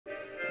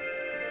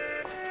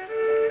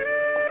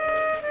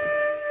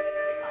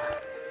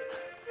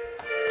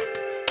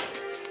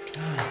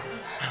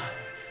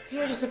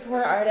just a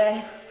poor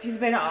artist who's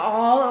been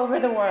all over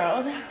the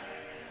world.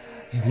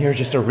 And you're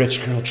just a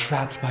rich girl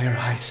trapped by her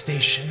high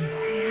station.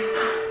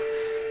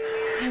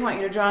 I want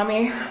you to draw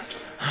me.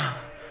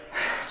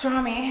 Draw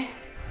me.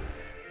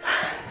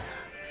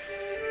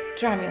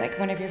 Draw me like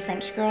one of your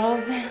French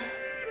girls.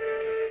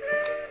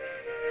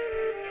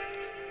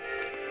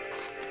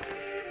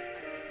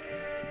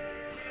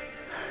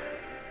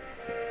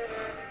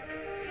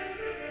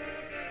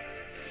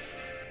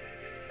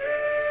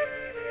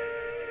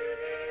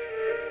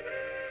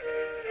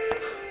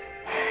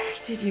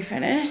 Did you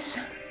finish?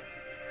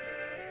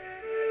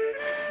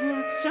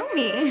 Well, show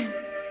me.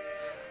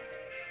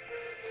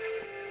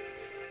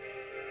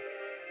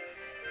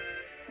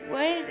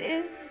 What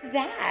is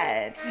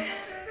that?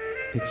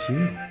 It's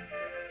you.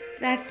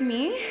 That's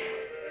me?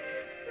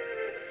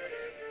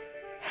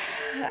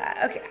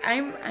 Okay,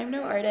 I'm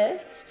no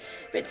artist,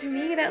 but to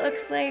me that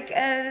looks like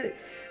a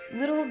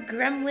little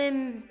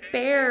gremlin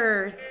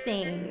bear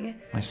thing.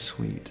 My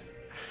sweet,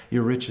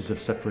 your riches have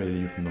separated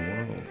you from the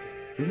world.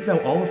 This is how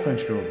all the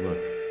French girls look.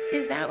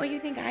 Is that what you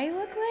think I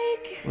look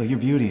like? Well, your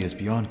beauty is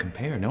beyond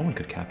compare. No one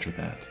could capture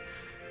that.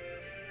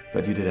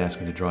 But you did ask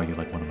me to draw you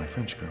like one of my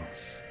French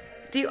girls.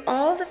 Do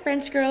all the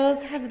French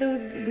girls have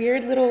those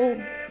weird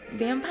little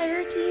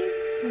vampire teeth?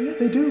 Oh yeah,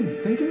 they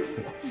do. They do.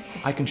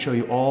 I can show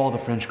you all the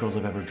French girls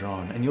I've ever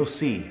drawn, and you'll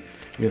see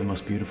you're the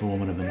most beautiful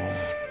woman of them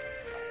all.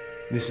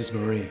 This is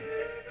Marie.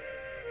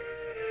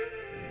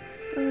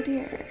 Oh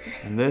dear.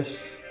 And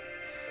this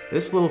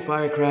little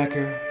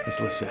firecracker is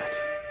Lisette.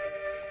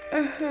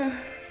 Uh-huh.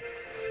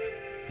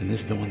 And this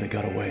is the one that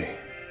got away.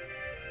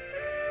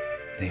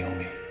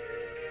 Naomi.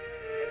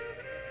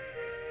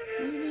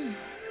 Oh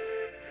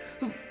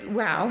no.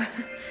 Wow.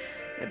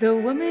 The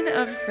women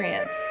of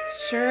France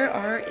sure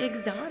are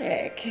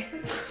exotic.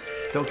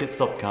 Don't get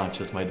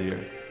self-conscious, my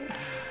dear.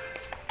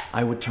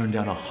 I would turn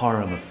down a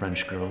harem of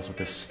French girls with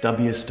the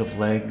stubbiest of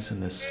legs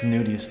and the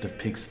snootiest of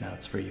pig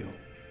snouts for you.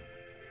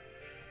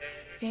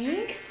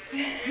 Thanks.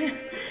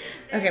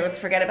 Okay, let's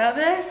forget about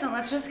this and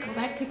let's just go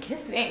back to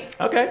kissing.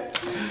 Okay.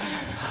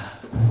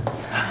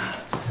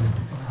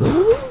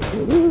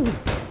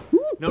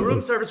 No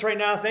room service right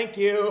now, thank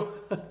you.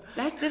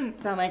 That didn't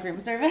sound like room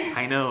service.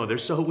 I know, they're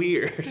so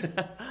weird.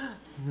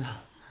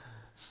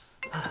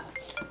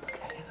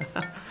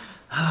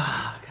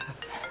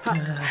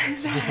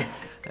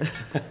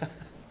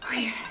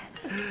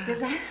 Is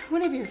that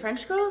one of your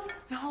French girls?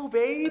 No,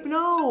 babe,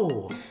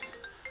 no.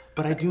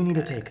 But I do need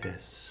to take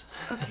this.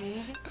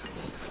 Okay.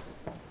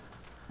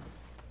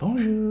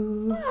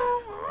 Bonjour.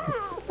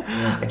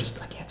 I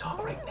can't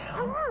talk right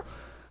now.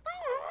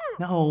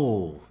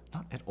 No,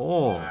 not at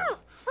all.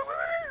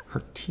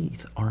 Her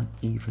teeth aren't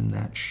even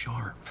that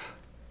sharp.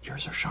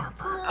 Yours are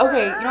sharper.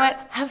 Okay, you know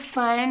what? Have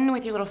fun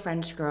with your little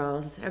French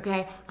girls,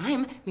 okay?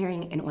 I'm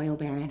marrying an oil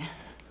baron.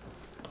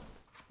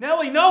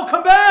 Nellie, no,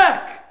 come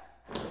back!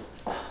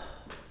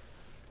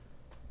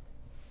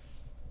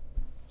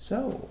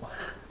 So,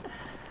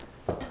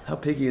 how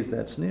piggy is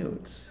that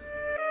snoot?